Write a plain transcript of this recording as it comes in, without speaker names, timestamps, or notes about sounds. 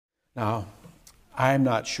Now, I'm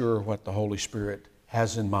not sure what the Holy Spirit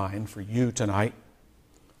has in mind for you tonight,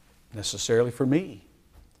 necessarily for me.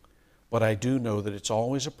 But I do know that it's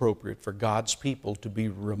always appropriate for God's people to be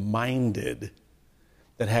reminded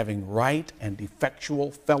that having right and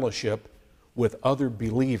effectual fellowship with other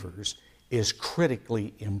believers is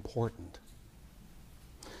critically important.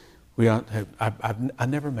 I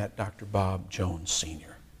never met Dr. Bob Jones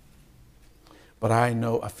Sr., but I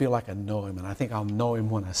feel like I know him, and I think I'll know him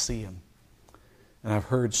when I see him. And I've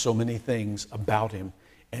heard so many things about him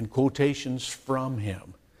and quotations from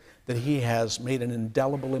him that he has made an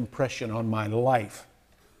indelible impression on my life.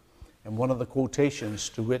 And one of the quotations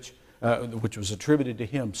to which was attributed to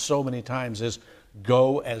him so many times is,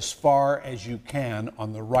 "Go as far as you can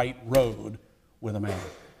on the right road with a man."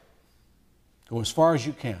 Go as far as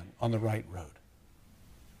you can on the right road.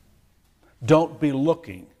 Don't be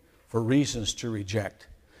looking for reasons to reject.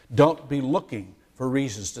 Don't be looking for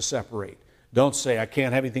reasons to separate. Don't say, "I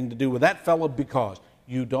can't have anything to do with that fellow," because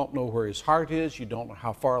you don't know where his heart is. You don't know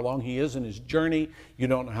how far along he is in his journey. You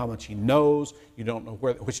don't know how much he knows. You don't know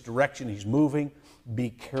which direction he's moving. Be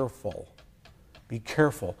careful. Be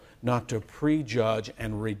careful not to prejudge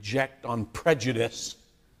and reject on prejudice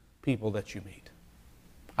people that you meet.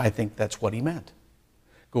 I think that's what he meant.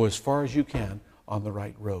 Go as far as you can on the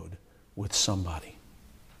right road with somebody.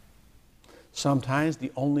 Sometimes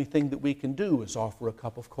the only thing that we can do is offer a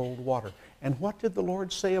cup of cold water. And what did the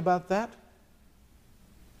Lord say about that?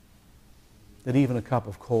 That even a cup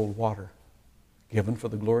of cold water given for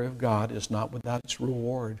the glory of God is not without its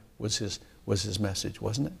reward, was his message,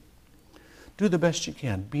 wasn't it? Do the best you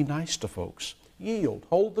can. Be nice to folks. Yield.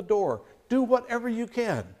 Hold the door. Do whatever you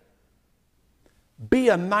can. Be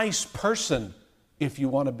a nice person if you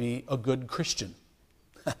want to be a good Christian.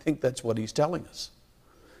 I think that's what he's telling us.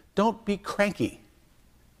 Don't be cranky.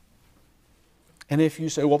 And if you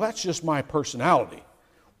say, "Well, that's just my personality,"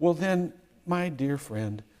 well then, my dear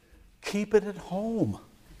friend, keep it at home.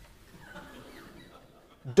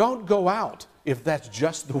 Don't go out if that's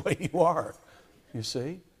just the way you are, you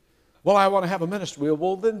see. "Well, I want to have a ministry."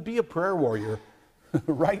 Well, then be a prayer warrior.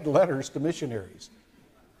 Write letters to missionaries.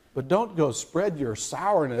 But don't go spread your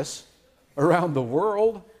sourness around the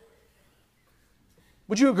world.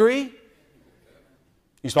 Would you agree?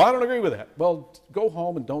 You say, "I don't agree with that." Well, go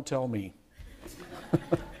home and don't tell me.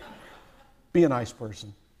 Be a nice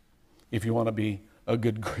person if you want to be a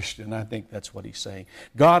good Christian. I think that's what he's saying.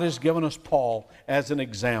 God has given us Paul as an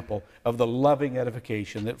example of the loving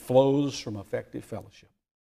edification that flows from effective fellowship.